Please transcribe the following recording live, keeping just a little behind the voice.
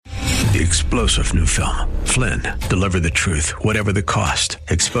The explosive new film, Flynn, deliver the truth, whatever the cost.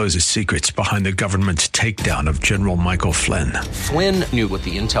 Exposes secrets behind the government's takedown of General Michael Flynn. Flynn knew what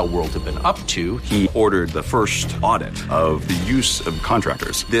the intel world had been up to. He ordered the first audit of the use of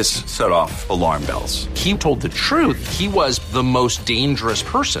contractors. This set off alarm bells. He told the truth. He was the most dangerous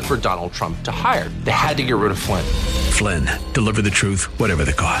person for Donald Trump to hire. They had to get rid of Flynn. Flynn, deliver the truth, whatever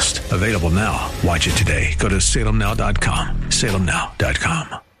the cost. Available now. Watch it today. Go to salemnow.com.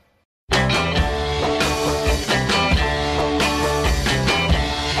 salemnow.com.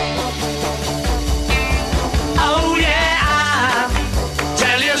 Oh yeah, I'll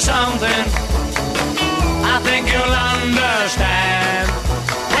tell you something I think you'll understand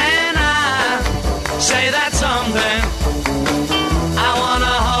when I say that something. I want to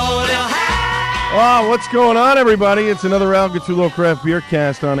hold your hand. Oh, what's going on, everybody? It's another Al Gattullo Craft Beer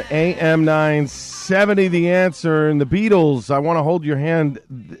Cast on AM 970, The Answer. And the Beatles, I Want to Hold Your Hand.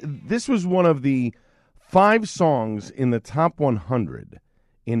 This was one of the 5 songs in the top 100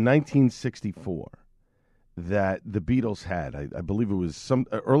 in 1964 that the Beatles had. I believe it was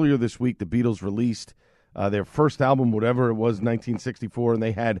earlier this week, the Beatles released their first album, whatever it was, 1964, and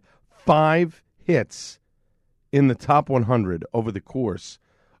they had 5 hits in the top 100 over the course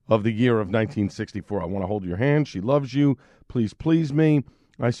of the year of 1964. I Want to Hold Your Hand, She Loves You, Please Please Me.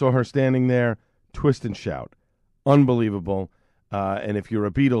 I saw her standing there, Twist and Shout. Unbelievable. And if you're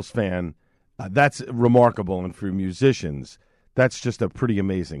a Beatles fan, that's remarkable. And for musicians, that's just a pretty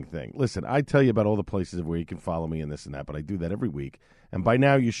amazing thing. Listen, I tell you about all the places where you can follow me and this and that, but I do that every week. And by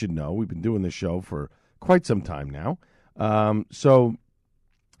now you should know, we've been doing this show for quite some time now. So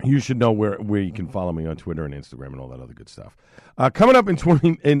you should know where you can follow me on Twitter and Instagram and all that other good stuff. Coming up in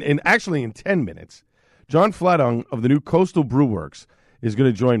 10 minutes, John Flatung of the new Coastal Brew Works is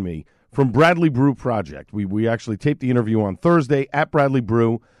going to join me from Bradley Brew Project. We actually taped the interview on Thursday at Bradley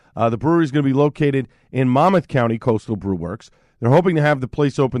Brew. The brewery is going to be located in Monmouth County, Coastal Brew Works. They're hoping to have the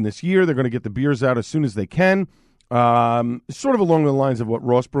place open this year. They're going to get the beers out as soon as they can, sort of along the lines of what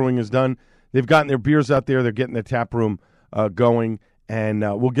Ross Brewing has done. They've gotten their beers out there. They're getting their tap room going, and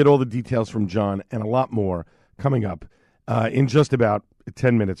we'll get all the details from John and a lot more coming up in just about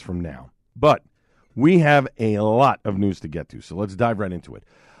 10 minutes from now. But we have a lot of news to get to, so let's dive right into it.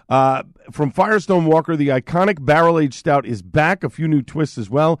 From Firestone Walker, the iconic barrel-aged stout is back. A few new twists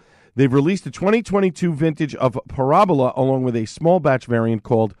as well. They've released a 2022 vintage of Parabola along with a small batch variant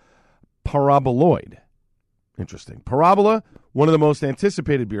called Paraboloid. Interesting. Parabola, one of the most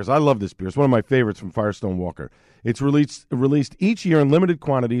anticipated beers. I love this beer. It's one of my favorites from Firestone Walker. It's released each year in limited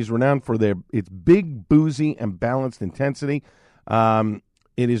quantities, renowned for its big, boozy, and balanced intensity. It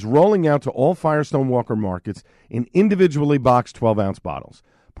is rolling out to all Firestone Walker markets in individually boxed 12-ounce bottles.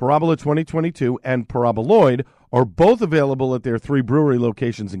 Parabola 2022 and Paraboloid are both available at their 3 brewery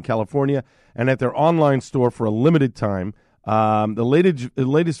locations in California and at their online store for a limited time. The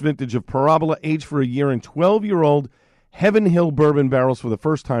latest vintage of Parabola aged for a year in 12-year-old Heaven Hill bourbon barrels for the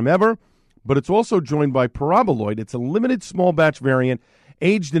first time ever, but it's also joined by Paraboloid. It's a limited small batch variant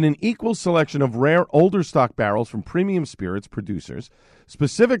aged in an equal selection of rare older stock barrels from premium spirits producers,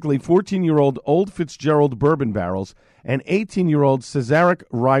 specifically 14-year-old Old Fitzgerald bourbon barrels and 18-year-old Cesaric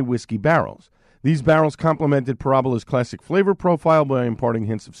rye whiskey barrels. These barrels complemented Parabola's classic flavor profile by imparting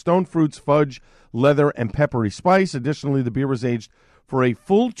hints of stone fruits, fudge, leather, and peppery spice. Additionally, the beer was aged for a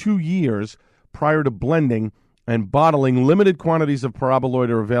full 2 years prior to blending and bottling. Limited quantities of Paraboloid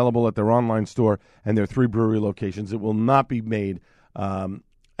are available at their online store and their 3 brewery locations. It will not be made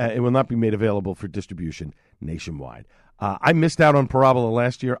available for distribution nationwide. I missed out on Parabola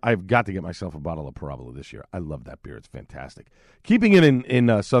last year. I've got to get myself a bottle of Parabola this year. I love that beer. It's fantastic. Keeping it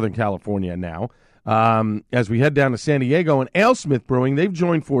in Southern California now, as we head down to San Diego, and AleSmith Brewing, they've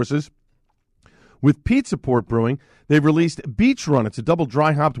joined forces with Pizza Port Brewing. They've released Beach Run. It's a double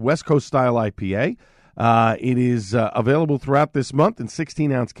dry-hopped West Coast-style IPA. It is available throughout this month in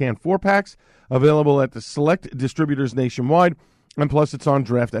 16-ounce can 4-packs, available at the select distributors nationwide. And plus, it's on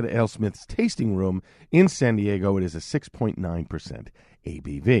draft at AleSmith's Tasting Room in San Diego. It is a 6.9%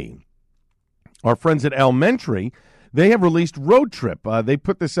 ABV. Our friends at Elementary, they have released Road Trip. They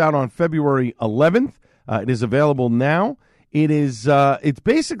put this out on February 11th. It is available now. It's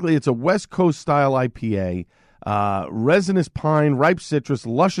a West Coast style IPA, resinous pine, ripe citrus,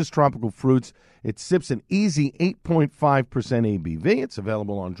 luscious tropical fruits. It sips an easy 8.5% ABV. It's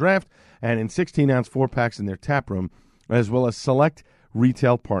available on draft and in 16-ounce 4-packs in their tap room, as well as select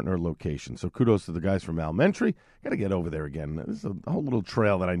retail partner locations. So kudos to the guys from Elementary. Got to get over there again. This is a whole little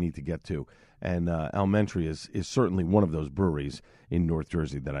trail that I need to get to. And Elementary is certainly one of those breweries in North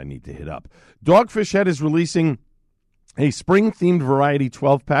Jersey that I need to hit up. Dogfish Head is releasing a spring-themed variety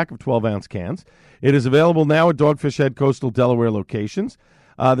 12-pack of 12-ounce cans. It is available now at Dogfish Head Coastal Delaware locations.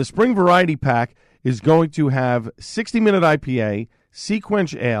 The spring variety pack is going to have 60-minute IPA,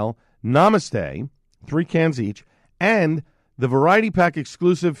 Sequench Ale, Namaste, 3 cans each, and the variety pack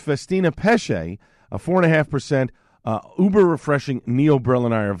exclusive Festina Pesce, a 4.5% uber refreshing Neo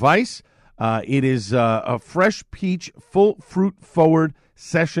Berliner Weiss. It is a fresh peach, full fruit forward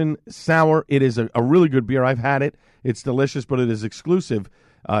session sour. It is a really good beer. I've had it. It's delicious, but it is exclusive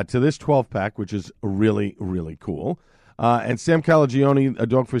to this 12-pack, which is really, really cool. And Sam Calagione, a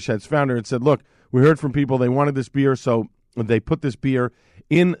Dogfish Head's founder, had said, look, we heard from people, they wanted this beer, so they put this beer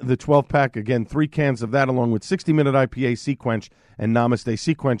in the 12-pack. Again, 3 cans of that, along with 60-minute IPA, Sequench, and Namaste.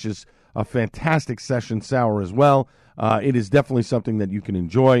 Sequench is a fantastic session sour as well. It is definitely something that you can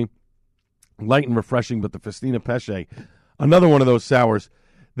enjoy. Light and refreshing, but the Festina Pesce, another one of those sours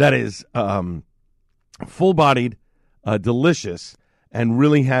that is full-bodied, delicious, and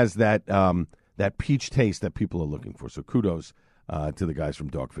really has that that peach taste that people are looking for. So kudos to the guys from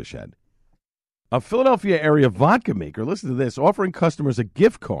Dogfish Head. A Philadelphia area vodka maker, listen to this, offering customers a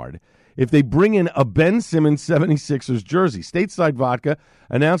gift card if they bring in a Ben Simmons 76ers jersey. Stateside Vodka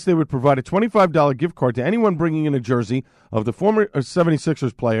announced they would provide a $25 gift card to anyone bringing in a jersey of the former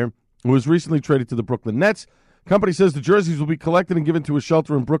 76ers player who was recently traded to the Brooklyn Nets. Company says the jerseys will be collected and given to a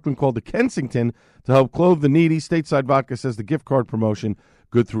shelter in Brooklyn called the Kensington to help clothe the needy. Stateside Vodka says the gift card promotion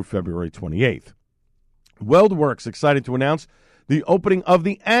good through February 28th. WeldWorks excited to announce the opening of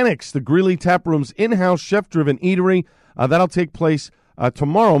the Annex, the Greeley Tap Room's in-house chef-driven eatery. That'll take place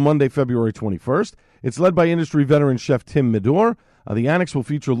tomorrow, Monday, February 21st. It's led by industry veteran chef Tim Medor. The Annex will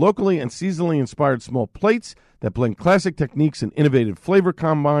feature locally and seasonally inspired small plates that blend classic techniques and innovative flavor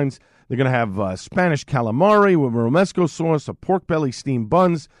combines. They're going to have Spanish calamari with romesco sauce, a pork belly steamed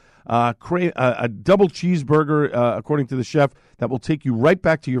buns, a double cheeseburger, according to the chef, that will take you right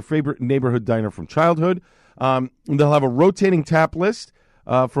back to your favorite neighborhood diner from childhood. They'll have a rotating tap list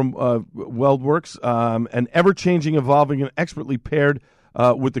from WeldWorks, and ever-changing, evolving, and expertly paired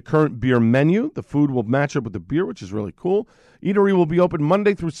with the current beer menu. The food will match up with the beer, which is really cool. Eatery will be open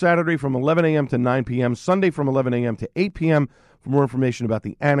Monday through Saturday from 11 a.m. to 9 p.m., Sunday from 11 a.m. to 8 p.m. For more information about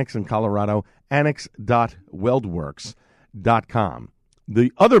the Annex in Colorado, annex.weldworks.com.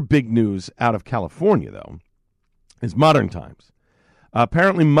 The other big news out of California, though, is Modern Times.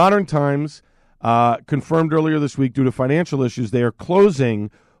 Apparently, Modern Times confirmed earlier this week, due to financial issues, they are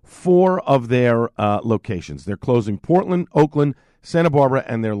closing 4 of their locations. They're closing Portland, Oakland, Santa Barbara,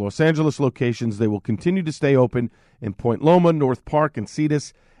 and their Los Angeles locations. They will continue to stay open in Point Loma, North Park,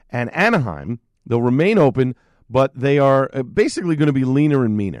 Encinitas, and Anaheim. They'll remain open, but they are basically going to be leaner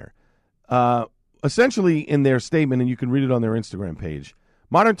and meaner. Essentially, in their statement, and you can read it on their Instagram page,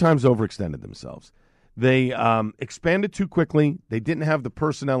 Modern Times overextended themselves. They expanded too quickly. They didn't have the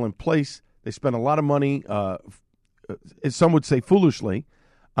personnel in place. They spent a lot of money, some would say foolishly.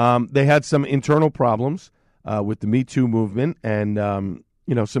 They had some internal problems with the Me Too movement and,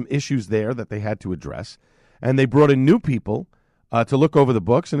 some issues there that they had to address. And they brought in new people to look over the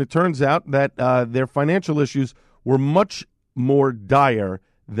books, and it turns out that their financial issues were much more dire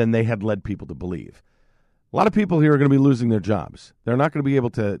than they had led people to believe. A lot of people here are going to be losing their jobs. They're not going to be able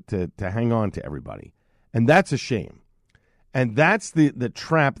to hang on to everybody, and that's a shame. And that's the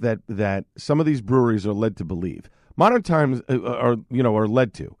trap that some of these breweries are led to believe. Modern Times are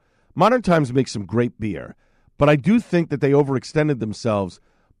led to. Modern Times makes some great beer, but I do think that they overextended themselves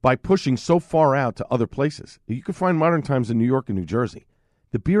by pushing so far out to other places. You can find Modern Times in New York and New Jersey.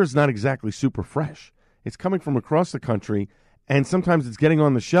 The beer is not exactly super fresh. It's coming from across the country, and sometimes it's getting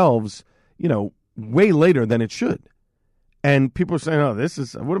on the shelves, way later than it should. And people are saying,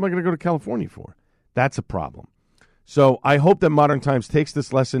 what am I going to go to California for? That's a problem. So I hope that Modern Times takes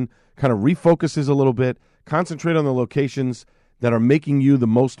this lesson, kind of refocuses a little bit, concentrate on the locations that are making you the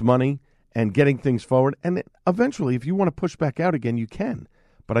most money and getting things forward. And eventually, if you want to push back out again, you can.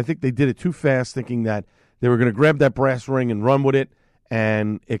 But I think they did it too fast, thinking that they were going to grab that brass ring and run with it,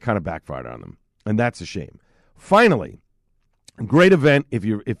 and it kind of backfired on them. And that's a shame. Finally, a great event if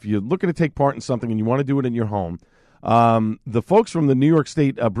you're looking to take part in something and you want to do it in your home. The folks from the New York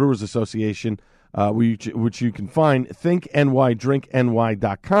State Brewers Association, which you can find,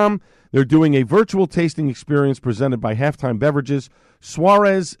 thinknydrinkny.com. They're doing a virtual tasting experience presented by Halftime Beverages.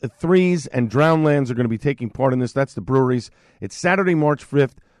 Suarez, Threes, and Drownlands are going to be taking part in this. That's the breweries. It's Saturday, March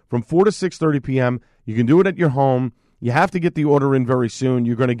 5th from 4 to 6:30 p.m. You can do it at your home. You have to get the order in very soon.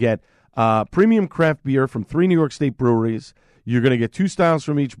 You're going to get premium craft beer from 3 New York State breweries. You're going to get 2 styles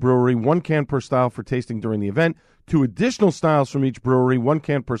from each brewery, 1 can per style for tasting during the event, 2 additional styles from each brewery, 1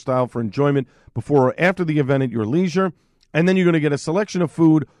 can per style for enjoyment before or after the event at your leisure. And then you're going to get a selection of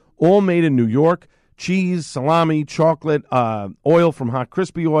food, all made in New York, cheese, salami, chocolate, oil from Hot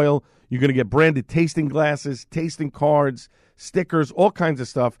Crispy Oil. You're going to get branded tasting glasses, tasting cards, stickers, all kinds of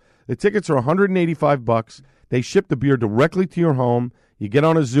stuff. The tickets are $185. They ship the beer directly to your home. You get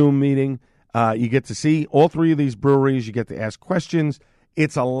on a Zoom meeting. You get to see all 3 of these breweries. You get to ask questions.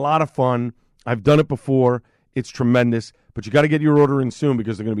 It's a lot of fun. I've done it before. It's tremendous. But you got to get your order in soon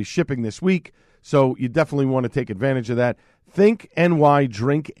because they're going to be shipping this week. So you definitely want to take advantage of that.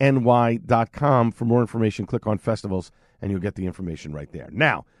 ThinkNY.drinkNY.com for more information. Click on festivals, and you'll get the information right there.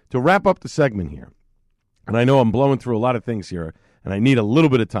 Now, to wrap up the segment here, and I know I'm blowing through a lot of things here, and I need a little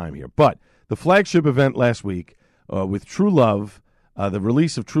bit of time here, but the flagship event last week with True Love, the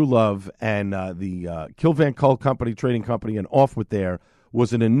release of True Love and the Kill Van Kull Company, Trading Company, and Off With There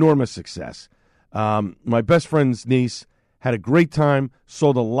was an enormous success. My best friend's niece had a great time,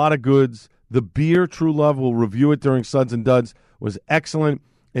 sold a lot of goods. The beer, True Love, we'll review it during Suds and Duds, was excellent.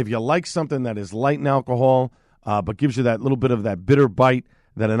 If you like something that is light in alcohol but gives you that little bit of that bitter bite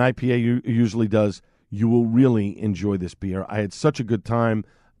that an IPA usually does, you will really enjoy this beer. I had such a good time.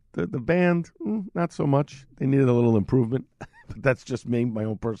 The band, not so much. They needed a little improvement. But that's just me, my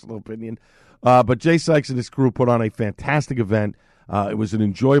own personal opinion. But Jay Sykes and his crew put on a fantastic event. It was an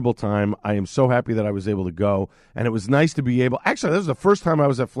enjoyable time. I am so happy that I was able to go. And it was nice to be able... Actually, this was the first time I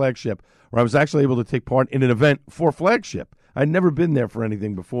was at Flagship where I was actually able to take part in an event for Flagship. I'd never been there for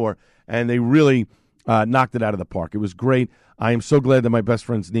anything before. And they really knocked it out of the park. It was great. I am so glad that my best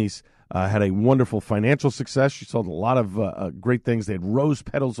friend's niece had a wonderful financial success. She sold a lot of great things. They had rose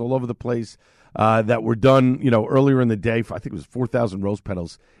petals all over the place that were done, earlier in the day. I think it was 4,000 rose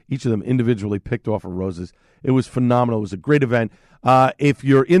petals, each of them individually picked off of roses. It was phenomenal. It was a great event. If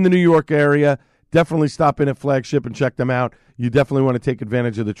you're in the New York area, definitely stop in at Flagship and check them out. You definitely want to take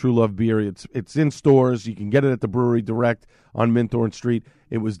advantage of the True Love beer. It's in stores. You can get it at the brewery direct on Minthorne Street.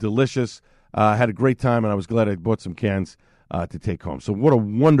 It was delicious. Had a great time, and I was glad I bought some cans to take home. So what a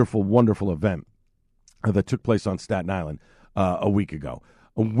wonderful, wonderful event that took place on Staten Island a week ago.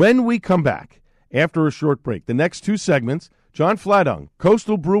 When we come back, after a short break, the next 2 segments, John Fladung,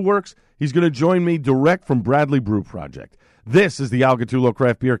 Coastal Brew Works, he's going to join me direct from Bradley Brew Project. This is the Al Gattullo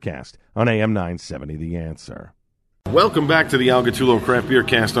Craft Beer Cast on AM 970 The Answer. Welcome back to the Al Gattullo Craft Beer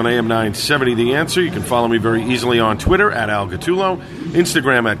Cast on AM 970 The Answer. You can follow me very easily on Twitter at Al Gattullo,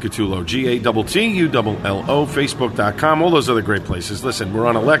 Instagram at Gattullo, Gattullo, Facebook.com, all those other great places. Listen, we're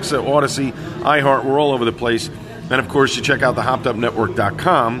on Alexa, Odyssey, iHeart, we're all over the place. And, of course, you check out the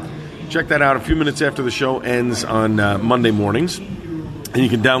HoppedUpNetwork.com. Check that out a few minutes after the show ends on Monday mornings. And you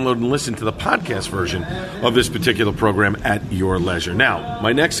can download and listen to the podcast version of this particular program at your leisure. Now,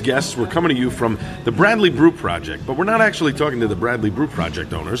 my next guests, we're coming to you from the Bradley Brew Project, but we're not actually talking to the Bradley Brew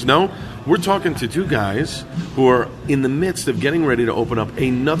Project owners. No, we're talking to 2 guys who are in the midst of getting ready to open up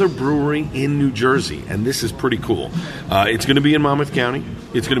another brewery in New Jersey, and this is pretty cool. It's going to be in Monmouth County.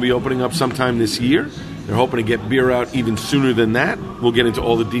 It's going to be opening up sometime this year. They're hoping to get beer out even sooner than that. We'll get into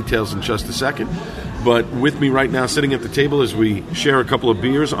all the details in just a second. But with me right now, sitting at the table as we share a couple of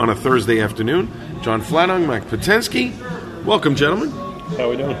beers on a Thursday afternoon, John Fladung, Mike Potensky. Welcome, gentlemen. How are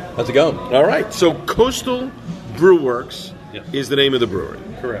we doing? How's it going? All right. So Coastal Brew Works is the name of the brewery.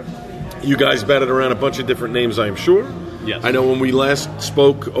 Correct. You guys batted around a bunch of different names, I am sure. Yes. I know when we last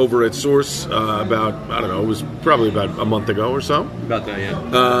spoke over at Source about, it was probably about a month ago or so. About that,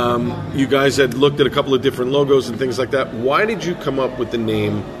 yeah. You guys had looked at a couple of different logos and things like that. Why did you come up with the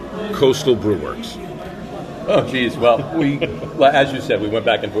name Coastal Brew Works? Oh, geez. Well, as you said, we went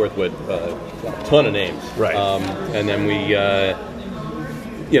back and forth with a ton of names. Right. And then we,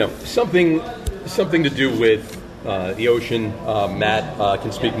 something to do with the ocean. Matt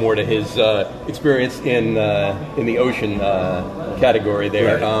can speak more to his experience in the ocean category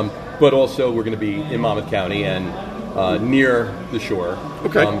there. Right. But also, we're going to be in Monmouth County and near the shore.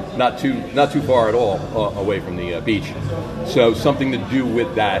 Okay. Not too far at all away from the beach. So something to do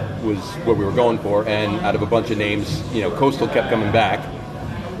with that was what we were going for. And out of a bunch of names, Coastal kept coming back.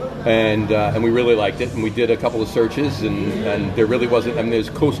 And we really liked it. And we did a couple of searches, and there really wasn't. I mean, there's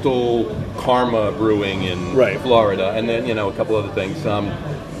Coastal Karma Brewing in Florida, and then a couple other things.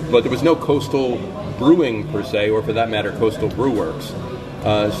 But there was no Coastal Brewing per se, or for that matter, Coastal Brew Works.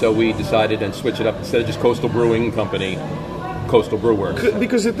 So we decided and switch it up instead of just Coastal Brewing Company, Coastal Brew Works.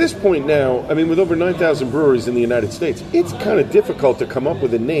 Because at this point now, I mean, with over 9,000 breweries in the United States, it's kind of difficult to come up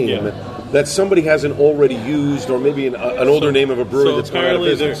with a name that somebody hasn't already used, or maybe an older name of a brewery that's gone out of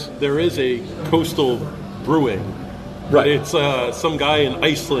business. There is a Coastal Brewing, but it's some guy in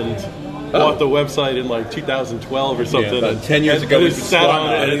Iceland bought the website in like 2012 or something. about 10 years ago, and he sat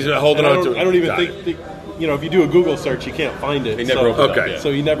on it. and he's holding on to it. I don't even Got think if you do a Google search, you can't find it. He never opened Okay.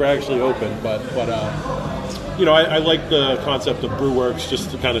 So he never actually opened. But I like the concept of BrewWorks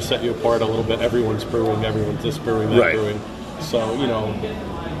just to kind of set you apart a little bit. Everyone's brewing, everyone's this brewing, that Right. brewing. So,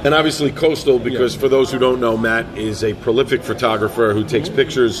 And obviously Coastal, because for those who don't know, Matt is a prolific photographer who takes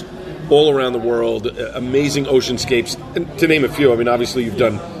pictures all around the world, amazing oceanscapes, and to name a few. I mean, obviously you've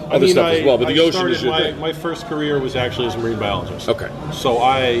done other stuff as well, but the ocean is your thing. My first career was actually as a marine biologist. Okay. So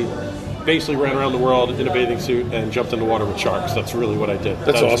I basically ran around the world in a bathing suit and jumped in the water with sharks. That's really what I did.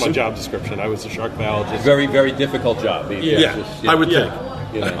 That's that was awesome. my job description. I was a shark biologist. Very, very difficult job. Yeah, I would think.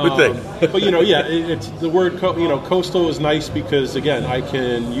 Yeah. Would think. But it's the word. Coastal is nice because again, I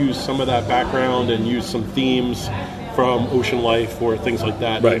can use some of that background and use some themes from ocean life or things like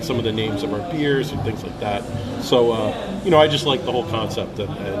that, Right. and some of the names of our beers and things like that. So I just like the whole concept, and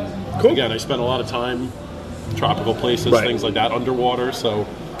Cool. again, I spent a lot of time tropical places, Right. things like that, underwater. So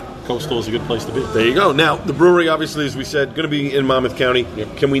Coastal is a good place to be. There you go. Now, the brewery, obviously, as we said, going to be in Monmouth County.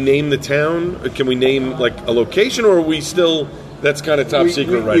 Can we name the town? Can we name, like, a location, or are we still... That's kind of top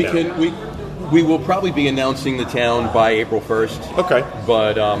secret right now. We will probably be announcing the town by April 1st. Okay.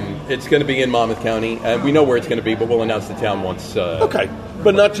 But it's going to be in Monmouth County, and we know where it's going to be, but we'll announce the town once. Okay.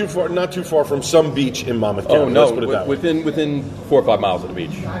 But not too far from some beach in Monmouth County. Oh, no, Let's put it that way. within 4 or 5 miles of the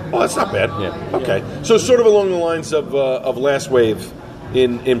beach. Oh, that's not bad. Yeah. Okay. So sort of along the lines of Last Wave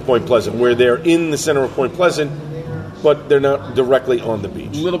in Point Pleasant, where they're in the center of Point Pleasant, but they're not directly on the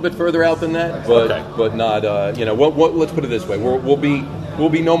beach. A little bit further out than that, but not. Let's put it this way: we'll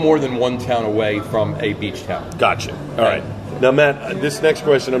be no more than one town away from a beach town. Gotcha. All right. Now, Matt, this next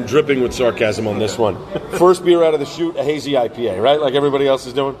question, I'm dripping with sarcasm on this one. First beer out of the chute, a hazy IPA, right? Like everybody else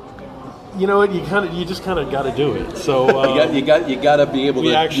is doing. You know what? You just kind of got to do it. So you got to be able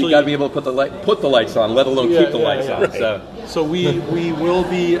to put the lights on, let alone keep the lights on. Right. So we will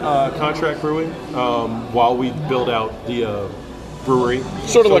be contract brewing while we build out the brewery.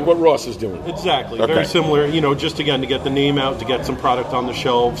 Sort of like what Ross is doing. Exactly. Okay. Very similar. Just again to get the name out, to get some product on the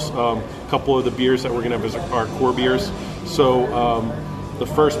shelves. A couple of the beers that we're going to have as our core beers. So the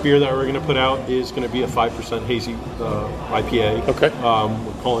first beer that we're going to put out is going to be a 5% hazy IPA. Okay.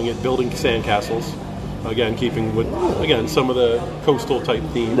 We're calling it Building Sandcastles. Again, keeping with some of the coastal type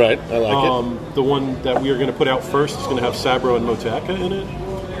theme. Right, I like it. The one that we are going to put out first is going to have Sabro and Motueka in it.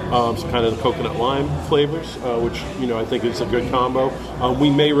 So kind of the coconut lime flavors, which I think is a good combo. We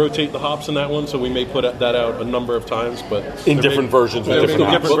may rotate the hops in that one, so we may put that out a number of times, but in different versions with different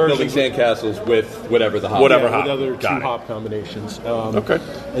hops. Building Sandcastles with whatever the hop. Whatever with hop. other Got two hop combinations. Okay.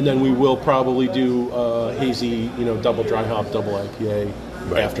 And then we will probably do hazy, double dry hop, double IPA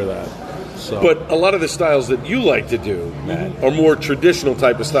after that. So. But a lot of the styles that you like to do, Matt, are more traditional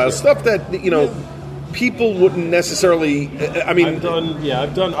type of styles, stuff that people wouldn't necessarily. I mean, I've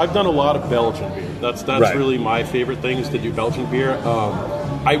done a lot of Belgian beer. That's Right. really my favorite thing is to do Belgian beer.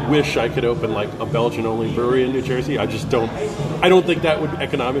 I wish I could open like a Belgian only brewery in New Jersey. I just don't. I don't think that would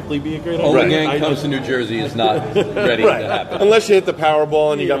economically be a great idea. Only gang comes to New Jersy is not ready to happen. Unless you hit the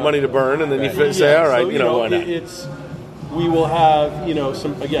Powerball and you got money to burn, and then you say, "All right, so, why not?" We will have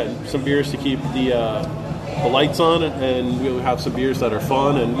some beers to keep the lights on, and we'll have some beers that are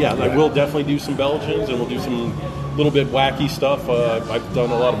fun. And I will definitely do some Belgians, and we'll do some little bit wacky stuff. I've done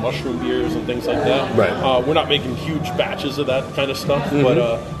a lot of mushroom beers and things like that. Right. We're not making huge batches of that kind of stuff, but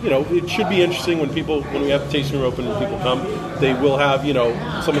it should be interesting when we have the tasting room open and people come. They will have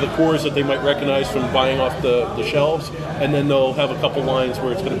some of the cores that they might recognize from buying off the shelves, and then they'll have a couple lines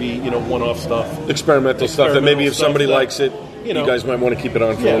where it's going to be one-off stuff, experimental stuff that maybe if somebody likes it, you guys might want to keep it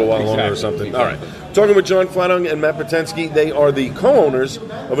on for a little while longer or something. Exactly. All right. Talking with John Flanung and Matt Patensky, they are the co-owners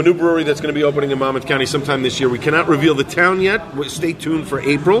of a new brewery that's going to be opening in Monmouth County sometime this year. We cannot reveal the town yet. Stay tuned for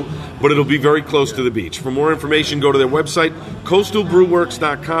April, but it'll be very close to the beach. For more information, go to their website,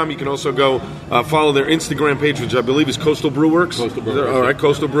 coastalbrewworks.com. You can also go follow their Instagram page, which I believe is Coastal Brewworks. Coastal Brewworks. All right,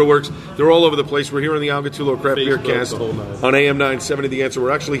 Coastal Brewworks. They're all over the place. We're here on the Algatulo Craft Beer Facebook, Cast the whole nine. on AM 970 The Answer.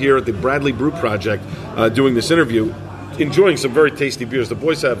 We're actually here at the Bradley Brew Project doing this interview, enjoying some very tasty beers. The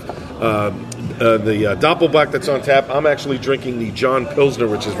boys have the Doppelbock that's on tap. I'm actually drinking the John Pilsner,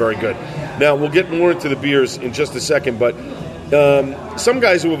 which is very good. Now, we'll get more into the beers in just a second, but some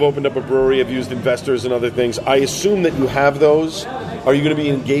guys who have opened up a brewery have used investors and other things. I assume that you have those. Are you going to be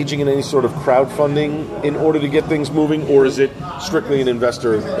engaging in any sort of crowdfunding in order to get things moving, or is it strictly an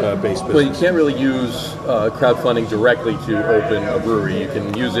investor-based business? Well, you can't really use crowdfunding directly to open a brewery. You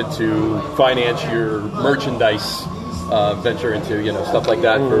can use it to finance your merchandise venture into stuff like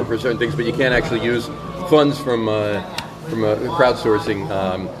that for certain things, but you can't actually use funds from crowdsourcing.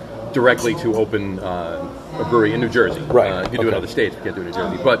 directly to open a brewery in New Jersey. Right. You can do it in other states, we can't do it in New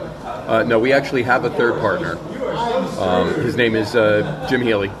Jersey. But no, we actually have a third partner. His name is Jim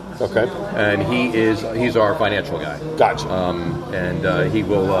Healy. Okay. And he's our financial guy. Gotcha. And he's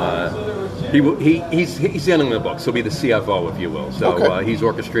handling the books. He'll be the CFO, if you will. So he's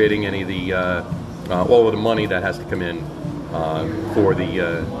orchestrating any of the all of the money that has to come in for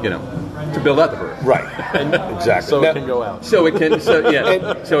the to build out the brewery. Right. Exactly. So it can go out. So it can so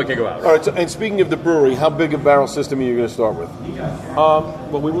it can go out. All right. So, and speaking of the brewery, how big a barrel system are you going to start with?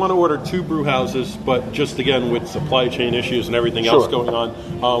 Well, we want to order 2 brew houses, but just again with supply chain issues and everything else going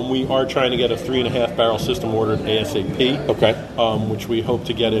on, we are trying to get a 3.5 barrel system ordered ASAP. Okay. Which we hope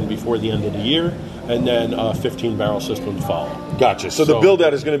to get in before the end of the year, and then a 15 barrel system to follow. Gotcha. So the build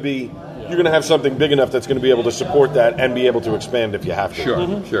out is going to be. You're going to have something big enough that's going to be able to support that and be able to expand if you have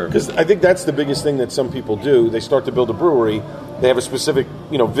to. Sure. Because I think that's the biggest thing that some people do. They start to build a brewery, they have a specific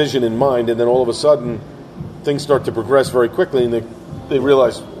vision in mind, and then all of a sudden things start to progress very quickly, and they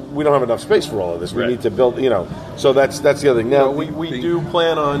realize we don't have enough space for all of this. We need to build, So that's the other thing. Now we do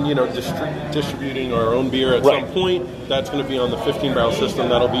plan on distributing our own beer at some point. That's going to be on the 15 barrel system.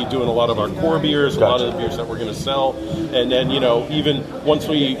 That'll be doing a lot of our core beers, a lot of the beers that we're going to sell, and then even once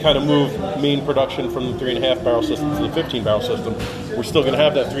we kind of move main production from the 3.5 barrel system to the 15 barrel system, we're still going to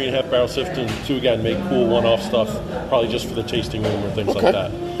have that 3.5 barrel system to again make cool one-off stuff, probably just for the tasting room or things like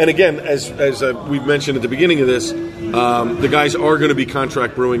that. And again, as we've mentioned at the beginning of this, the guys are going to be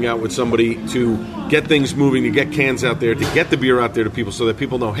contract brewing out with somebody to get things moving, to get cans out there, to get the beer out there to people so that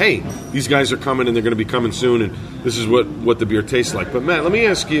people know, hey, these guys are coming and they're going to be coming soon, and this is what the beer tastes like. But Matt, let me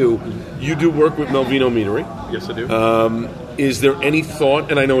ask you do work with Malvino Meadery. Yes, I do. Is there any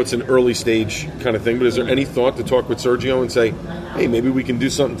thought, and I know it's an early stage kind of thing, but is there any thought to talk with Sergio and say, hey, maybe we can do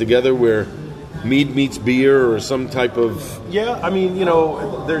something together where mead meets beer or some type of... Yeah, I mean,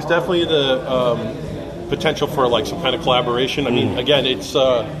 there's definitely the potential for like some kind of collaboration. I mean, again, it's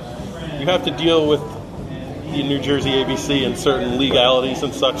you have to deal with the New Jersey ABC and certain legalities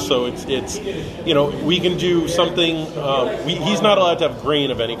and such. So it's we can do something. He's not allowed to have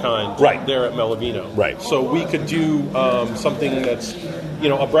grain of any kind there at Melavino. Right. So we could do something that's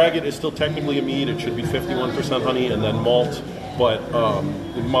a braggot is still technically a mead. It should be 51% honey and then malt. But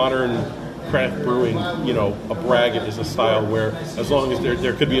in modern craft brewing, a braggot is a style where as long as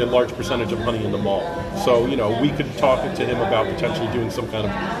there could be a large percentage of honey in the malt. So, we could talk to him about potentially doing some kind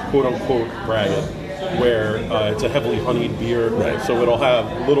of quote-unquote braggot where it's a heavily honeyed beer. Right. So it'll have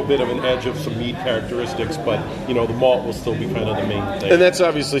a little bit of an edge of some mead characteristics, but, the malt will still be kind of the main thing. And that's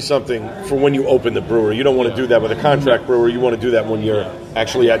obviously something for when you open the brewery. You don't want to do that with a contract brewer. You want to do that when you're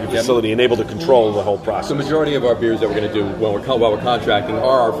actually at your facility and able to control the whole process. The majority of our beers that we're going to do while we're contracting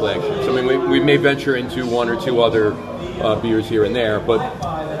are our flagships. I mean, we may venture into 1 or 2 other beers here and there, but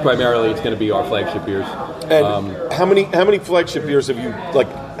primarily it's going to be our flagship beers. And how many flagship beers have you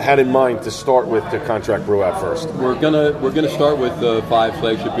had in mind to start with to contract brew out first? We're gonna start with 5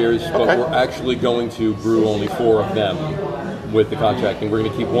 flagship beers, but we're actually going to brew only 4 of them with the contracting. We're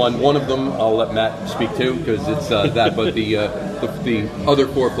going to keep one of them. I'll let Matt speak to because it's that. But the other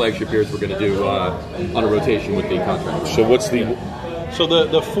 4 flagship beers we're going to do on a rotation with the contract. So what's the? So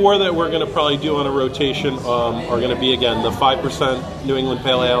the 4 that we're going to probably do on a rotation are going to be again the 5% New England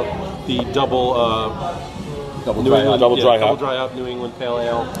Pale Ale, the double dry hop New England Pale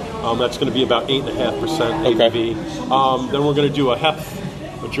Ale. That's going to be about 8.5% ABV. Then we're going to do a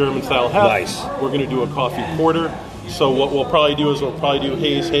Hef, a German style Hef. Nice. We're going to do a coffee porter. So what we'll probably do is we'll probably do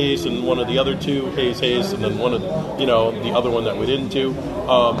Haze, and one of the other 2 Haze, and then one of the other one that we didn't do.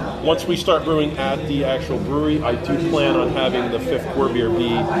 Once we start brewing at the actual brewery, I do plan on having the 5th core beer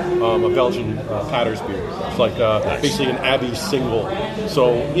be a Belgian Patters beer. It's like basically an Abbey single.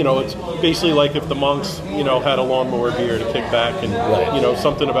 So it's basically like if the Monks had a lawnmower beer to kick back and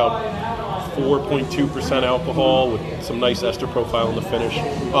something about 4.2% alcohol with some nice ester profile in the finish.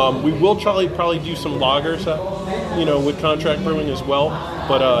 We will probably do some lagers, with contract brewing as well.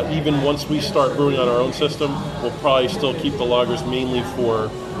 But even once we start brewing on our own system, we'll probably still keep the lagers mainly for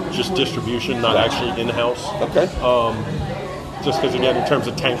just distribution, not actually in-house. Okay. Just because, again, in terms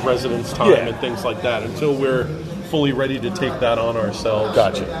of tank residence time and things like that, until we're fully ready to take that on ourselves,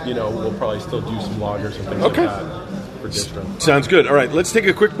 we'll probably still do some lagers and things like that. Sounds good. All right, let's take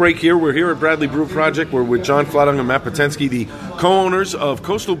a quick break here. We're here at Bradley Brew Project. We're with John Flatung and Matt Potensky, the co-owners of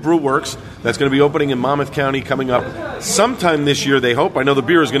Coastal Brew Works. That's going to be opening in Monmouth County coming up sometime this year, they hope. I know the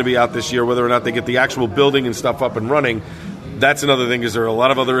beer is going to be out this year, whether or not they get the actual building and stuff up and running. that's another thing, is there are a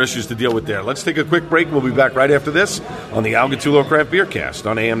lot of other issues to deal with there. Let's take a quick break. We'll be back right after this on the Al Gattullo Craft Beer Cast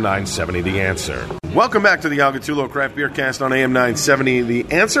on AM 970 The Answer. Welcome back to the Al Gattullo Craft Beer Cast on AM 970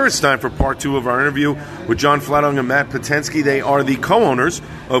 The Answer. It's time for part 2 of our interview with John Flatung and Matt Potensky. They are the co-owners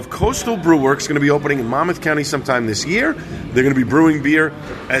of Coastal Brew Works, going to be opening in Monmouth County sometime this year. They're going to be brewing beer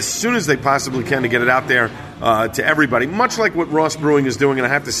as soon as they possibly can to get it out there to everybody, much like what Ross Brewing is doing. And I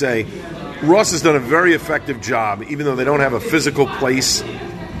have to say, Ross has done a very effective job, even though they don't have a physical place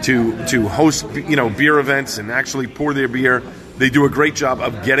to host, beer events and actually pour their beer. They do a great job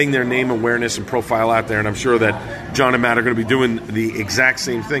of getting their name awareness and profile out there, and I'm sure that John and Matt are going to be doing the exact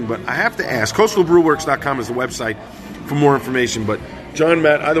same thing. But I have to ask, coastalbrewworks.com is the website for more information. But John,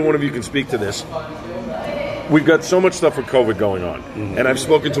 Matt, either one of you can speak to this. We've got so much stuff with COVID going on, and I've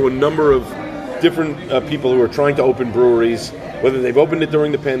spoken to a number of different people who are trying to open breweries, whether they've opened it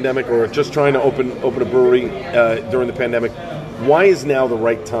during the pandemic or just trying to open a brewery during the pandemic. Why is now the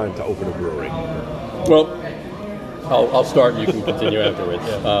right time to open a brewery? Well, I'll start and you can continue afterwards.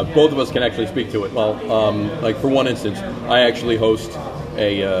 Both of us can actually speak to it. Well, like for one instance, I actually host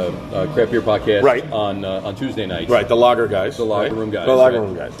a craft beer podcast on Tuesday nights. Right, the Lager guys. The Lager Room guys. The Lager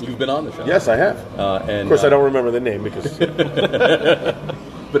Room guys. You've been on the show. Yes, I have. And, of course, I don't remember the name because...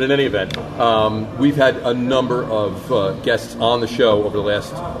 But in any event, we've had a number of guests on the show over the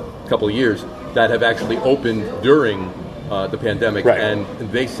last couple of years that have actually opened during the pandemic, and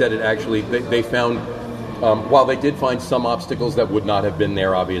they said it actually, they found, while they did find some obstacles that would not have been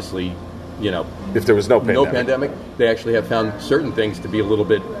there, obviously, if there was no pandemic, they actually have found certain things to be a little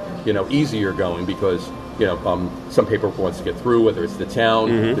bit, easier going because, some paperwork wants to get through, whether it's the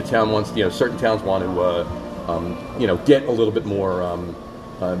town, the town wants, certain towns want to, get a little bit more,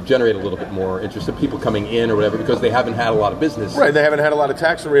 generate a little bit more interest of people coming in or whatever because they haven't had a lot of business. Right, they haven't had a lot of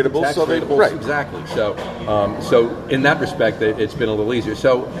tax ratables. Exactly. So in that respect, it's been a little easier.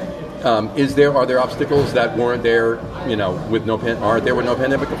 So are there obstacles that weren't there, with no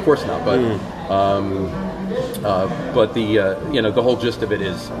pandemic? Of course not. But the whole gist of it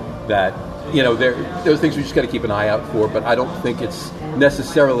is that, there's things we just got to keep an eye out for, but I don't think it's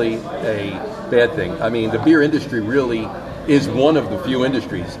necessarily a bad thing. I mean, the beer industry really is one of the few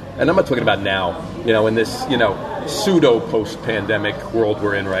industries, and I'm not talking about now, in this, pseudo post-pandemic world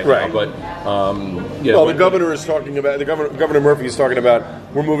we're in right now. But the governor is talking about Governor Murphy is talking about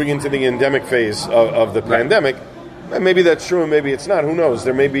we're moving into the endemic phase of the pandemic. And maybe that's true, and maybe it's not. Who knows?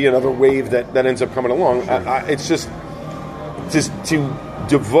 There may be another wave that ends up coming along. It's just to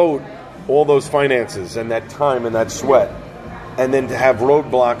devote all those finances and that time and that sweat, and then to have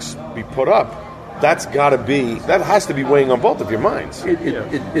roadblocks be put up. That has to be weighing on both of your minds.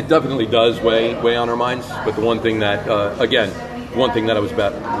 It definitely does weigh on our minds. But the one thing that, I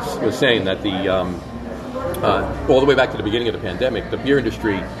was saying that all the way back to the beginning of the pandemic, the beer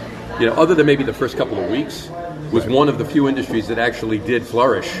industry, other than maybe the first couple of weeks, was one of the few industries that actually did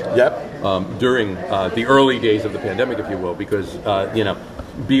flourish. During the early days of the pandemic, if you will, because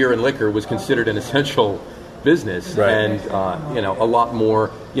beer and liquor was considered an essential business, and a lot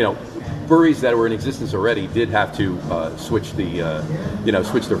more, breweries that were in existence already did have to switch their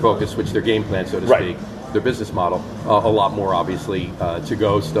focus, switch their game plan, so to speak, their business model, a lot more obviously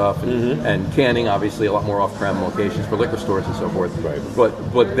to-go stuff and canning, obviously a lot more off-prem locations for liquor stores and so forth.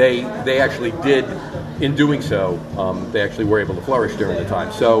 But they actually did, in doing so, they actually were able to flourish during the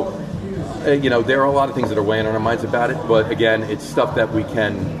time. So, there are a lot of things that are weighing on our minds about it, but again, it's stuff that we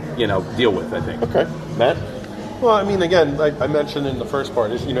can, deal with, I think. Okay. Matt? Well, I mean, again, like I mentioned in the first part,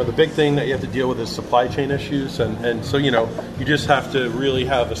 is, the big thing that you have to deal with is supply chain issues. And so, you just have to really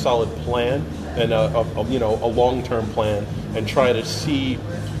have a solid plan and a long-term plan and try to see,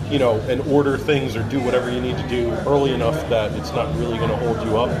 and order things or do whatever you need to do early enough that it's not really going to hold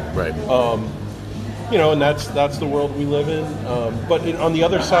you up. Right. And that's the world we live in. But on the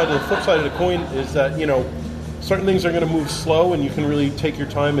other side, the flip side of the coin is that, certain things are going to move slow, and you can really take your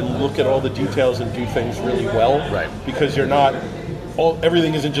time and look at all the details and do things really well. Right. Because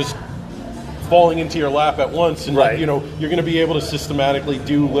everything isn't just falling into your lap at once, and you're going to be able to systematically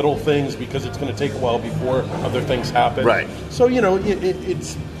do little things because it's going to take a while before other things happen. Right. So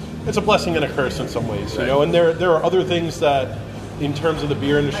it's a blessing and a curse in some ways. And there are other things that, in terms of the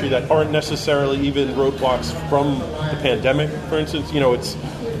beer industry, that aren't necessarily even roadblocks from the pandemic. For instance, it's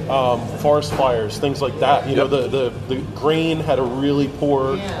forest fires, things like that. The grain had a really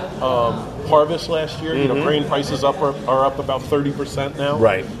poor harvest last year. Grain prices are up about 30% now.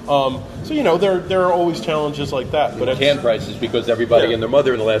 Right. So there are always challenges like that. But can prices, because everybody and their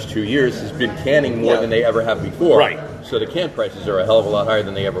mother in the last 2 years has been canning more than they ever have before. Right. So the can prices are a hell of a lot higher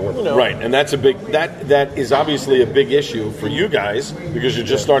than they ever were before. Right, and that's a big that is obviously a big issue for you guys because you're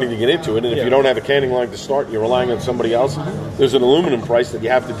just starting to get into it, and if you don't have a canning line to start, you're relying on somebody else. There's an aluminum price that you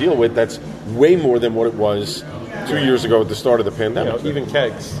have to deal with that's way more than what it was 2 years ago at the start of the pandemic. Even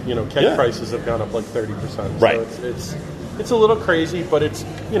kegs, prices have gone up like 30%. Right. So it's a little crazy, but it's,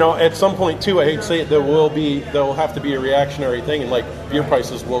 at some point too, I hate to say it, there will have to be a reactionary thing, and like beer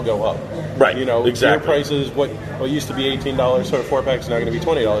prices will go up. Right. Exactly. Beer prices, what used to be $18 for a 4-pack is now going to be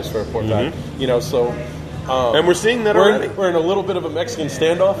 $20 for a 4-pack. And we're seeing that already. We're in a little bit of a Mexican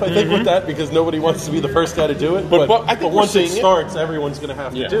standoff, I think, with that, because nobody wants to be the first guy to do it. But I think once it starts, everyone's going to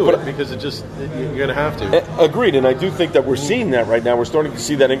have to do it because you're going to have to. Agreed, and I do think that we're seeing that right now. We're starting to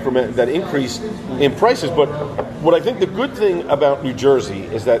see that increase in prices. But what I think the good thing about New Jersey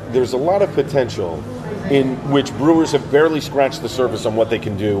is that there's a lot of potential in which brewers have barely scratched the surface on what they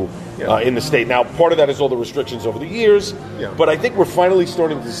can do in the state. Now, part of that is all the restrictions over the years, but I think we're finally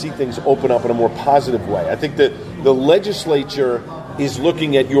starting to see things open up in a more positive way. I think that the legislature is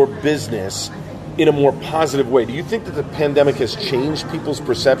looking at your business in a more positive way. Do you think that the pandemic has changed people's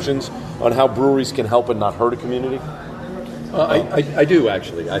perceptions on how breweries can help and not hurt a community? I do,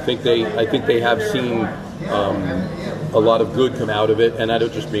 actually. I think they have seen a lot of good come out of it, and I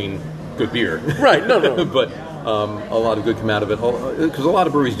don't just mean good beer. Right, no. But a lot of good come out of it. Because a lot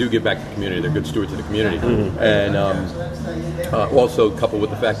of breweries do give back to the community. They're good stewards of the community. And also coupled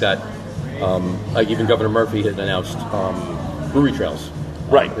with the fact that even Governor Murphy had announced brewery trails.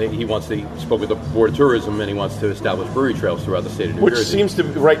 Right. He spoke with the Board of Tourism, and he wants to establish brewery trails throughout the state of New Jersey. Which seems to,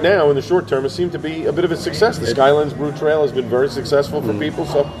 right now, in the short term, it seems to be a bit of a success. The Skylands Brew Trail has been very successful for people,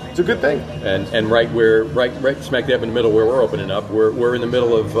 so it's a good thing. And right smack dab in the middle where we're opening up, we're in the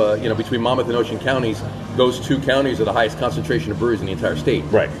middle of, between Monmouth and Ocean counties, those two counties are the highest concentration of breweries in the entire state.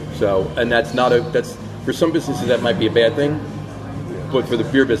 Right. So, and that's for some businesses that might be a bad thing, but for the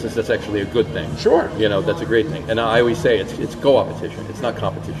beer business, that's actually a good thing. Sure. That's a great thing. And I always say it's co-opetition. It's not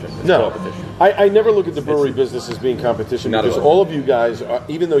competition. It's co-opetition. I never look at the brewery business as being competition because all of you guys,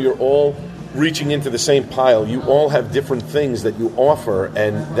 even though you're all reaching into the same pile, you all have different things that you offer,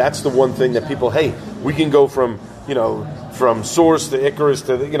 and that's the one thing that people, we can go from Source to Icarus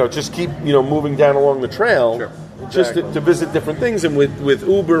to, just keep, moving down along the trail. Sure. Just to visit different things, and with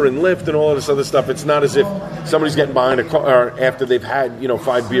Uber and Lyft and all of this other stuff, it's not as if somebody's getting behind a car after they've had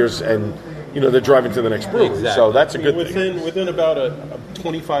 5 beers and they're driving to the next brewery. Exactly. So that's a good thing. Within about a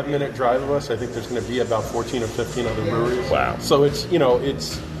 25-minute drive of us, I think there's going to be about 14 or 15 other breweries. Wow. So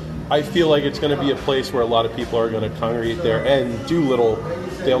I feel like it's going to be a place where a lot of people are going to congregate there and do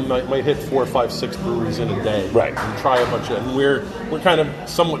they might hit 4, 5, 6 breweries in a day. Right. And try a bunch of, and we're kind of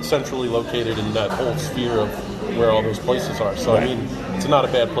somewhat centrally located in that whole sphere of where all those places are. So, right. It's not a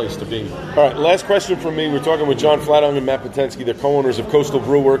bad place to be. All right, last question from me. We're talking with John Flatung and Matt Patensky. They're co-owners of Coastal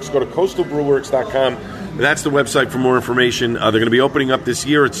Brewworks. Go to coastalbrewworks.com. That's the website for more information. They're going to be opening up this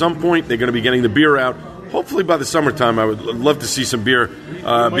year at some point. They're going to be getting the beer out. Hopefully by the summertime. I would love to see some beer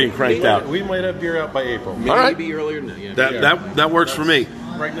being cranked out. We might have beer out by April. Maybe earlier than that. Yeah. That works for me.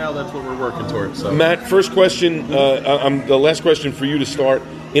 Right now, that's what we're working towards. So. Matt, first question, the last question for you to start.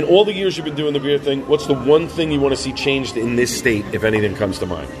 In all the years you've been doing the beer thing, what's the one thing you want to see changed in this state, if anything comes to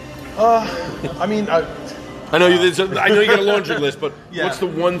mind? I know you got a laundry list, but what's the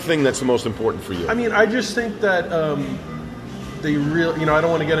one thing that's the most important for you? I just think that they really, I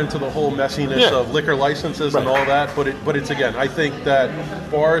don't want to get into the whole messiness of liquor licenses and all that, but it's again, I think that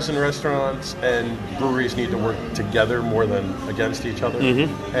bars and restaurants and breweries need to work together more than against each other.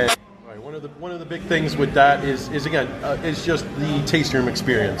 Mm-hmm. And one of the big things with that is again, is just the tasting room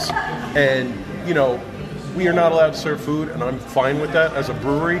experience, and we are not allowed to serve food, and I'm fine with that as a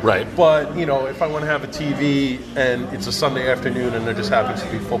brewery. Right. But, if I want to have a TV and it's a Sunday afternoon and there just happens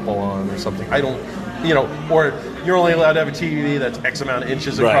to be football on or something, I don't, or you're only allowed to have a TV that's X amount of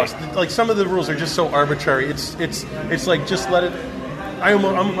inches across. Right. Like, some of the rules are just so arbitrary. It's like, just let it,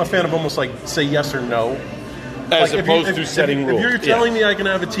 I'm a fan of almost like say yes or no. As opposed to setting rules. If you're telling me I can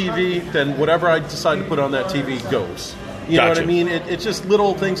have a TV, then whatever I decide to put on that TV goes. You know what I mean? It's just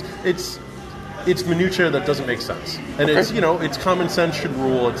little things. It's minutia that doesn't make sense, and it's common sense should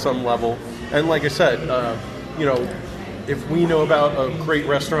rule at some level. And like I said, if we know about a great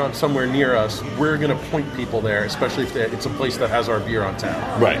restaurant somewhere near us, we're going to point people there, especially if it's a place that has our beer on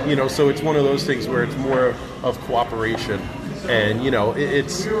tap. Right. So it's one of those things where it's more of cooperation, and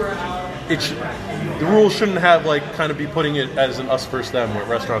the rules shouldn't have kind of be putting it as an us versus them with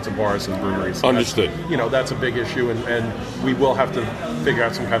restaurants and bars and breweries. Understood. That's a big issue, and we will have to figure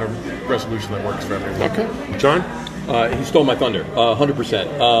out some kind of resolution that works for everyone. Okay. John? He stole my thunder,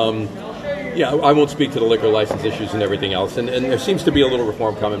 100%. Yeah, I won't speak to the liquor license issues and everything else, and there seems to be a little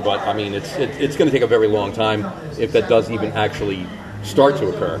reform coming, but I mean, it's going to take a very long time if that does even actually start to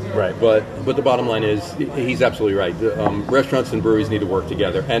occur. Right. But the bottom line is, he's absolutely right. Restaurants and breweries need to work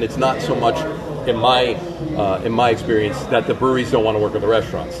together, and it's not so much in my experience that the breweries don't want to work with the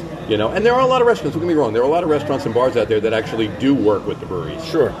restaurants. You know, and there are a lot of restaurants. Don't get me wrong. There are a lot of restaurants and bars out there that actually do work with the breweries.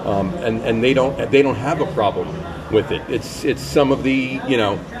 Sure. And they don't have a problem with it. It's some of the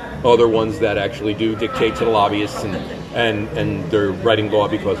other ones that actually do dictate to the lobbyists and they're writing law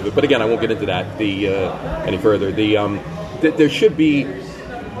because of it. But again, I won't get into that any further. There should be.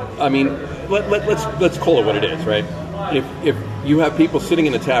 I mean, let's call it what it is, right? If you have people sitting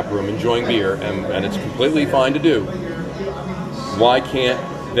in a tap room enjoying beer and it's completely fine to do, why can't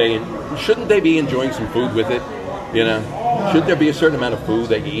they? Shouldn't they be enjoying some food with it? You know, should there be a certain amount of food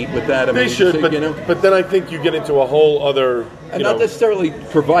that you eat with that? I they mean, should, so, but then I think you get into a whole other. And not necessarily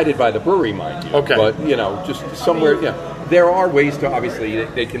provided by the brewery, mind you. Okay. But just somewhere. Yeah, there are ways to obviously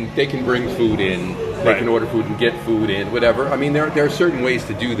they can bring food in. They can order food and get food in, whatever. I mean, there are certain ways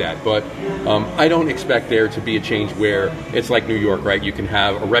to do that, but I don't expect there to be a change where it's like New York, right? You can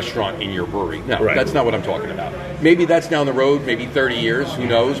have a restaurant in your brewery. No, that's not what I'm talking about. Maybe that's down the road, maybe 30 years, who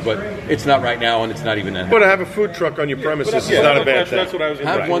knows? But it's not right now, and it's not even. But to have a food truck on your premises is not a bad thing. That's what I was.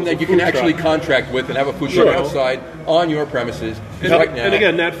 Have one that you can actually contract with and have a food truck outside on your premises. Right now. And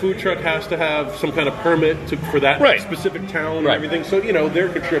again, that food truck has to have some kind of permit for that specific town and everything. So they're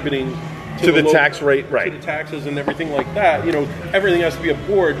contributing to the tax rate, to the taxes and everything like that. Everything has to be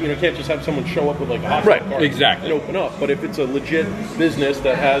aboard. You can't just have someone show up with like a hot dog cart and open up. But if it's a legit business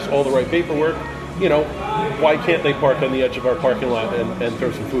that has all the right paperwork, why can't they park on the edge of our parking lot and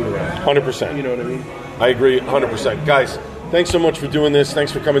throw some food around? 100%. You know what I mean? I agree 100%. Guys, thanks so much for doing this.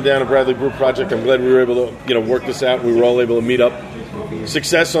 Thanks for coming down to Bradley Brew Project. I'm glad we were able to work this out. We were all able to meet up.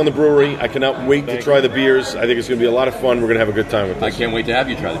 Success on the brewery. I cannot wait to try the beers. I think it's going to be a lot of fun. We're going to have a good time with this. I can't wait to have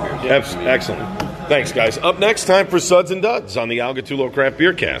you try the beers. Excellent. Thanks, guys. Up next, time for Suds and Duds on the Algatulo Craft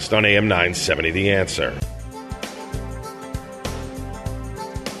Beer Cast on AM 970 The Answer.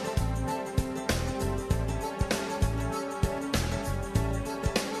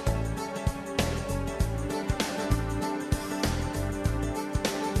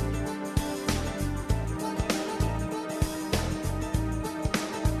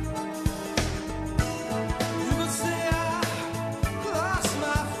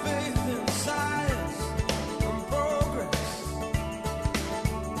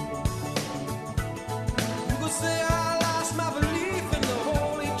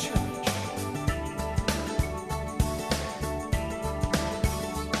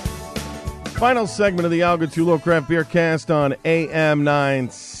 Final segment of the Algatulo Craft Beer Cast on AM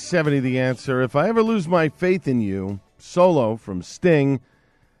 970 The Answer. If I ever lose my faith in you, solo from Sting.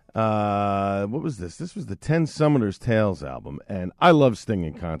 What was this? This was the 10 Summoners Tales album, and I love Sting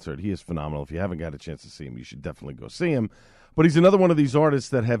in concert. He is phenomenal. If you haven't got a chance to see him, you should definitely go see him. But he's another one of these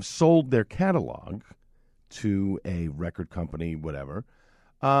artists that have sold their catalog to a record company, whatever.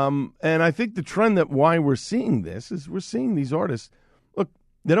 And I think the trend that why we're seeing this is we're seeing these artists, look,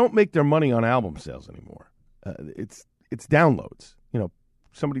 they don't make their money on album sales anymore. It's downloads.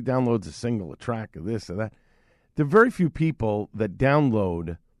 Somebody downloads a single, a track, of this or that. There are very few people that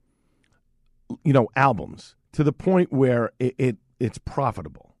download, albums to the point where it's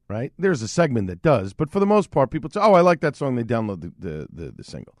profitable, right? There's a segment that does, but for the most part, people say, "Oh, I like that song." They download the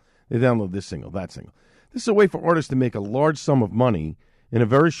single. They download this single, that single. This is a way for artists to make a large sum of money in a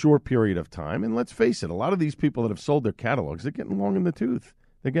very short period of time. And let's face it, a lot of these people that have sold their catalogs, they're getting long in the tooth.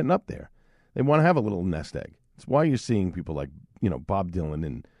 They're getting up there. They want to have a little nest egg. It's why you're seeing people like, Bob Dylan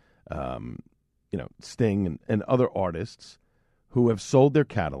and, Sting and other artists who have sold their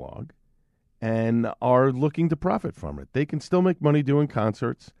catalog and are looking to profit from it. They can still make money doing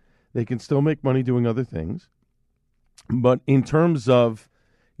concerts. They can still make money doing other things. But in terms of,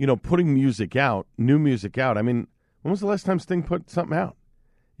 putting music out, new music out, I mean, when was the last time Sting put something out?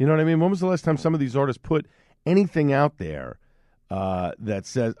 You know what I mean? When was the last time some of these artists put anything out there that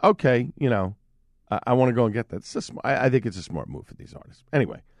says, okay, I want to go and get that? I think it's a smart move for these artists.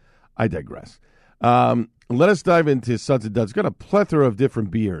 Anyway, I digress. Let us dive into Suds and Duds. Got a plethora of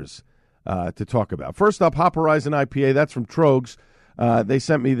different beers to talk about. First up, Hop Horizon IPA. That's from Trogs. They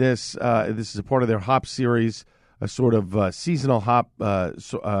sent me this. This is a part of their hop series, a sort of seasonal hop,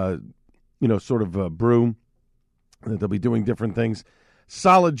 sort of brew. They'll be doing different things.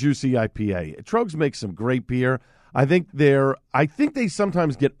 Solid, juicy IPA. Trogs makes some great beer. I think they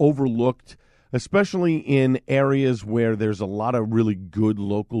sometimes get overlooked, especially in areas where there's a lot of really good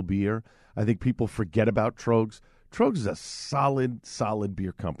local beer. I think people forget about Trogs. Trogs is a solid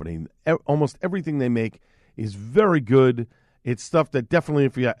beer company. Almost everything they make is very good. It's stuff that definitely,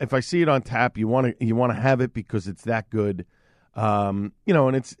 if I see it on tap, you want to have it because it's that good. And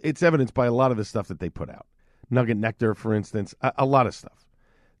it's evidenced by a lot of the stuff that they put out. Nugget Nectar, for instance, a lot of stuff.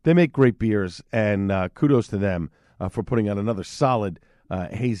 They make great beers, and kudos to them for putting out another solid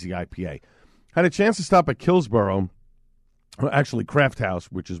hazy IPA. Had a chance to stop at Killsborough, actually Craft House,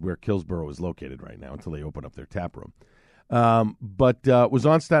 which is where Killsborough is located right now until they open up their tap room. But was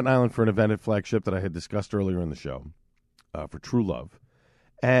on Staten Island for an event at Flagship that I had discussed earlier in the show for True Love.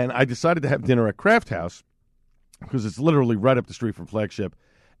 And I decided to have dinner at Craft House because it's literally right up the street from Flagship.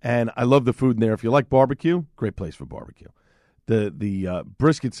 And I love the food in there. If you like barbecue, great place for barbecue. The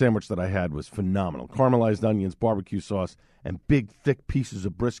brisket sandwich that I had was phenomenal. Caramelized onions, barbecue sauce, and big, thick pieces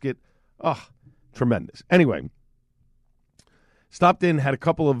of brisket. Oh, tremendous. Anyway, stopped in, had a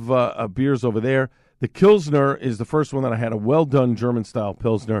couple of beers over there. The Pilsner is the first one that I had, a well-done German-style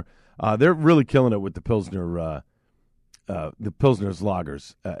Pilsner. They're really killing it with the Pilsner, the Pilsner's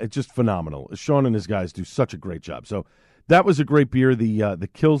lagers. It's just phenomenal. Sean and his guys do such a great job. So that was a great beer, the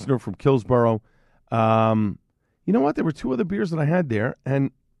Pilsner from Killsborough. You know what? There were two other beers that I had there, and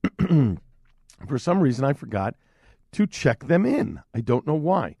for some reason I forgot to check them in. I don't know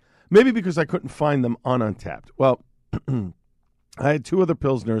why. Maybe because I couldn't find them on Untappd. Well, I had two other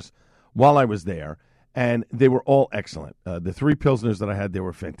Pilsners while I was there, and they were all excellent. The three Pilsners that I had, they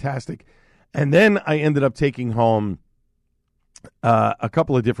were fantastic. And then I ended up taking home a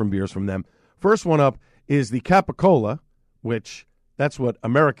couple of different beers from them. First one up is the Capicola, which that's what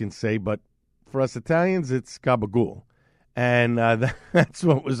Americans say, but for us Italians, it's Gabagool. And that's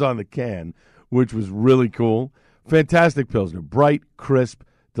what was on the can, which was really cool. Fantastic Pilsner. Bright, crisp,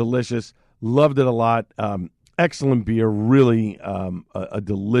 delicious. Loved it a lot. Excellent beer. Really a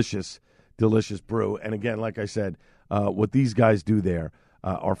delicious brew. And again, like I said, what these guys do there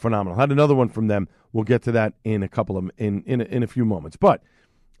are phenomenal. Had another one from them. We'll get to that in a few moments. But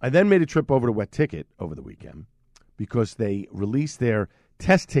I then made a trip over to Wet Ticket over the weekend because they released their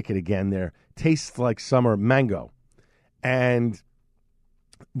test ticket again, their Tastes Like Summer Mango. And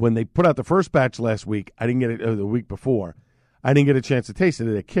when they put out the first batch last week, I didn't get it the week before. I didn't get a chance to taste it.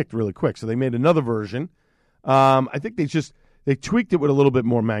 It kicked really quick. So they made another version. I think they tweaked it with a little bit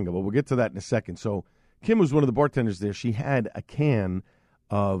more mango, but we'll get to that in a second. So Kim was one of the bartenders there. She had a can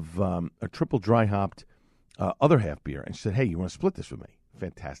of a triple dry hopped other half beer, and she said, "Hey, you want to split this with me?"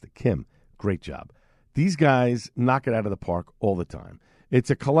 Fantastic. Kim, great job. These guys knock it out of the park all the time. It's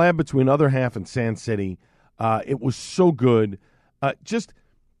a collab between Other Half and Sand City. It was so good. I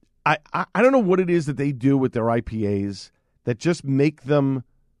don't know what it is that they do with their IPAs that just make them.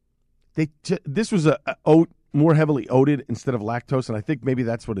 This was a oat, more heavily oated instead of lactose, and I think maybe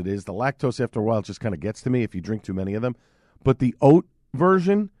that's what it is. The lactose after a while just kind of gets to me if you drink too many of them. But the oat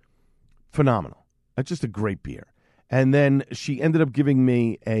version, phenomenal. That's just a great beer. And then she ended up giving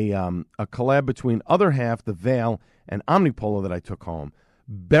me a collab between Other Half, The Veil, and Omnipolo that I took home.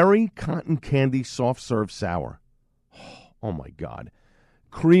 Berry Cotton Candy Soft Serve Sour. Oh, my God.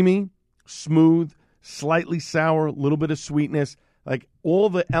 Creamy, smooth, slightly sour, a little bit of sweetness. Like all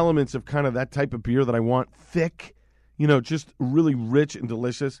the elements of kind of that type of beer that I want. Thick, just really rich and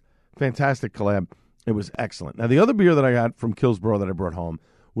delicious. Fantastic collab. It was excellent. Now, the other beer that I got from Killsborough that I brought home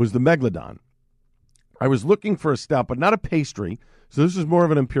was the Megalodon. I was looking for a stout, but not a pastry. So this is more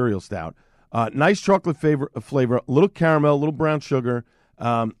of an imperial stout. Nice chocolate flavor, a little caramel, a little brown sugar.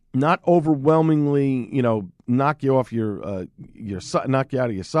 Not overwhelmingly, knock you out of your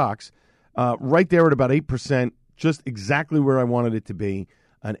socks. Right there at about 8%, just exactly where I wanted it to be.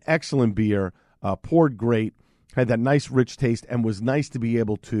 An excellent beer, poured great, had that nice rich taste, and was nice to be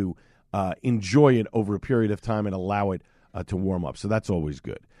able to enjoy it over a period of time and allow it to warm up. So that's always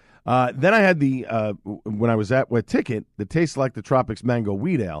good. Then I had when I was at Wet Ticket, the Tastes Like the Tropics Mango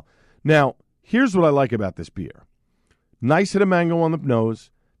Wheat Ale. Now, here's what I like about this beer. Nice hit of mango on the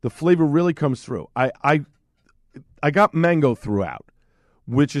nose. The flavor really comes through. I got mango throughout,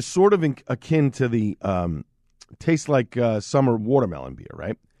 which is sort of akin to the Tastes Like Summer Watermelon beer,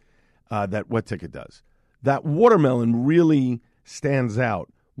 right? That Wet Ticket does. That watermelon really stands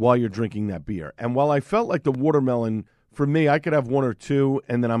out while you're drinking that beer. And while I felt like the watermelon, for me, I could have one or two,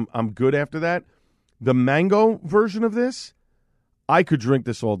 and then I'm good after that. The mango version of this, I could drink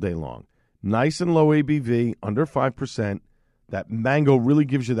this all day long. Nice and low ABV, under 5%. That mango really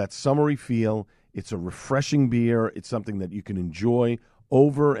gives you that summery feel. It's a refreshing beer. It's something that you can enjoy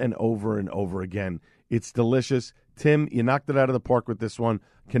over and over and over again. It's delicious. Tim, you knocked it out of the park with this one.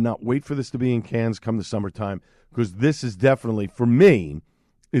 Cannot wait for this to be in cans come the summertime because this is definitely, for me,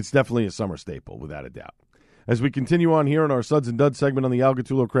 it's definitely a summer staple, without a doubt. as we continue on here in our Suds and Duds segment on the Al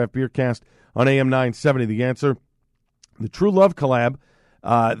Gattullo Craft Beer Cast on AM 970. The Answer, the True Love collab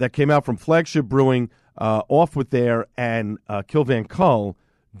that came out from Flagship Brewing, Off With There, and Kill Van Kull,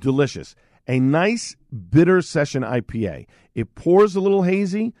 delicious. A nice bitter session IPA. It pours a little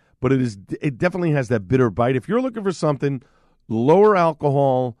hazy, but it definitely has that bitter bite. If you're looking for something lower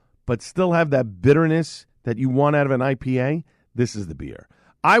alcohol, but still have that bitterness that you want out of an IPA, this is the beer.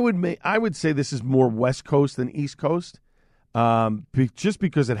 I would say this is more West Coast than East Coast, just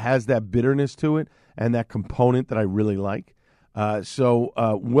because it has that bitterness to it and that component that I really like. So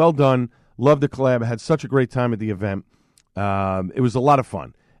well done. Love the collab. I had such a great time at the event. It was a lot of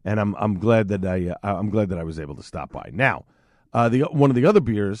fun, and I'm glad that I was able to stop by. Now, one of the other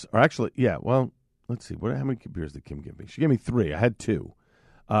beers are actually let's see. How many beers did Kim give me? She gave me 3. I had 2.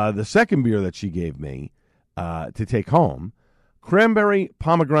 The second beer that she gave me to take home, Cranberry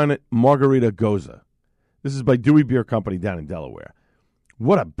Pomegranate Margarita Goza. This is by Dewey Beer Company down in Delaware.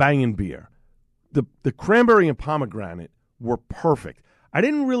 What a banging beer. The cranberry and pomegranate were perfect. I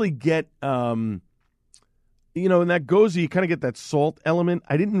didn't really get, in that Goza, you kind of get that salt element.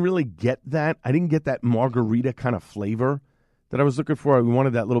 I didn't really get that. I didn't get that margarita kind of flavor that I was looking for. I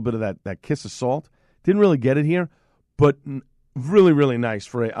wanted that little bit of that kiss of salt. Didn't really get it here, but really, really nice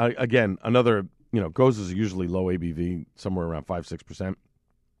for, again, another, Gozas are usually low ABV, somewhere around 5-6%.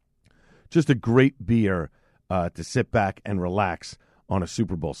 Just a great beer to sit back and relax on a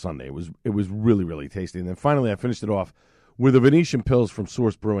Super Bowl Sunday. It was really, really tasty. And then finally I finished it off with a Venetian Pils from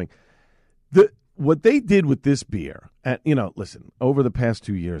Source Brewing. What they did with this beer, and listen, over the past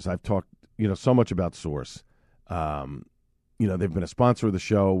 2 years I've talked, so much about Source. They've been a sponsor of the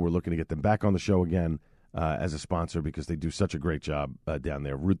show. We're looking to get them back on the show again as a sponsor because they do such a great job down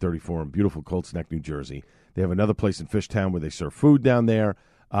there. Route 34 in beautiful Colts Neck, New Jersey. They have another place in Fishtown where they serve food down there.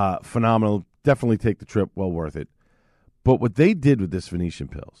 Phenomenal. Definitely take the trip. Well worth it. But what they did with this Venetian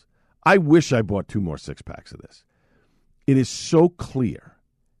Pils, I wish I bought 2 more 6-packs of this. It is so clear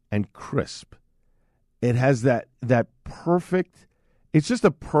and crisp. It has that perfect, it's just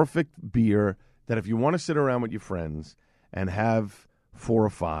a perfect beer that if you want to sit around with your friends and have 4 or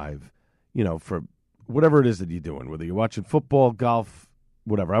 5, for whatever it is that you're doing, whether you're watching football, golf,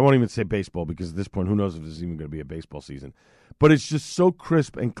 whatever. I won't even say baseball because at this point, who knows if there's even going to be a baseball season. But it's just so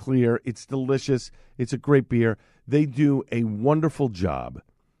crisp and clear. It's delicious. It's a great beer. They do a wonderful job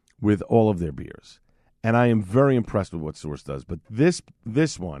with all of their beers. And I am very impressed with what Source does. But this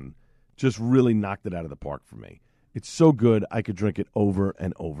one just really knocked it out of the park for me. It's so good, I could drink it over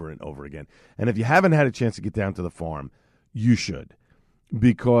and over and over again. And if you haven't had a chance to get down to the farm, you should.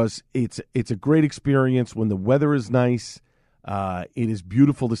 Because it's a great experience when the weather is nice. It is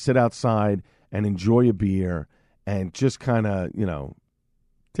beautiful to sit outside and enjoy a beer and just kind of,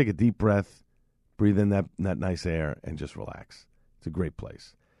 take a deep breath, breathe in that nice air, and just relax. It's a great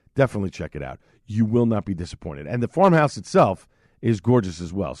place. Definitely check it out. You will not be disappointed. And the farmhouse itself is gorgeous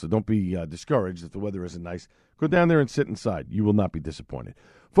as well, so don't be discouraged if the weather isn't nice. Go down there and sit inside. You will not be disappointed.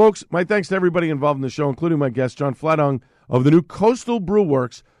 Folks, my thanks to everybody involved in the show, including my guest, John Flatung of the new Coastal Brew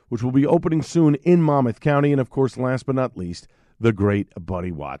Works, which will be opening soon in Monmouth County. And, of course, last but not least, the great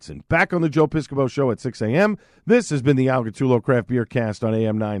Buddy Watson. Back on the Joe Piscopo Show at 6 a.m. This has been the Al Gattullo Craft Beer Cast on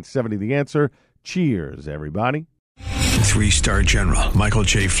AM 970 The Answer. Cheers, everybody. 3-star General Michael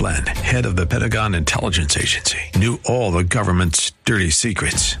J. Flynn, head of the Pentagon Intelligence Agency, knew all the government's dirty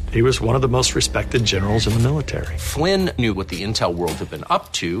secrets. He was one of the most respected generals in the military. Flynn knew what the intel world had been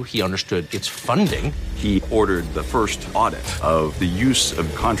up to. He understood its funding. He ordered the first audit of the use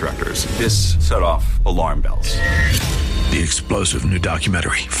of contractors. This set off alarm bells. The explosive new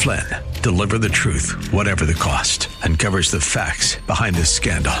documentary, Flynn, Deliver the Truth, Whatever the Cost, uncovers the facts behind this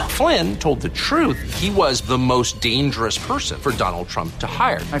scandal. Flynn told the truth. He was the most dangerous person for Donald Trump to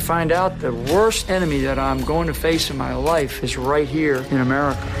hire. I find out the worst enemy that I'm going to face in my life is right here in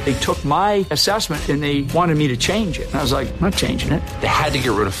America. They took my assessment and they wanted me to change it. And I was like, I'm not changing it. They had to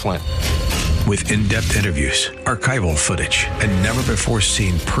get rid of Flynn. With in-depth interviews, archival footage, and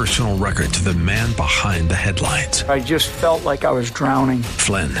never-before-seen personal records of the man behind the headlines. I just felt like I was drowning.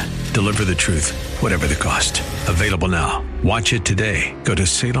 Flynn, Deliver the Truth, Whatever the Cost. Available now. Watch it today. Go to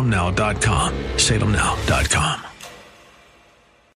salemnow.com. salemnow.com.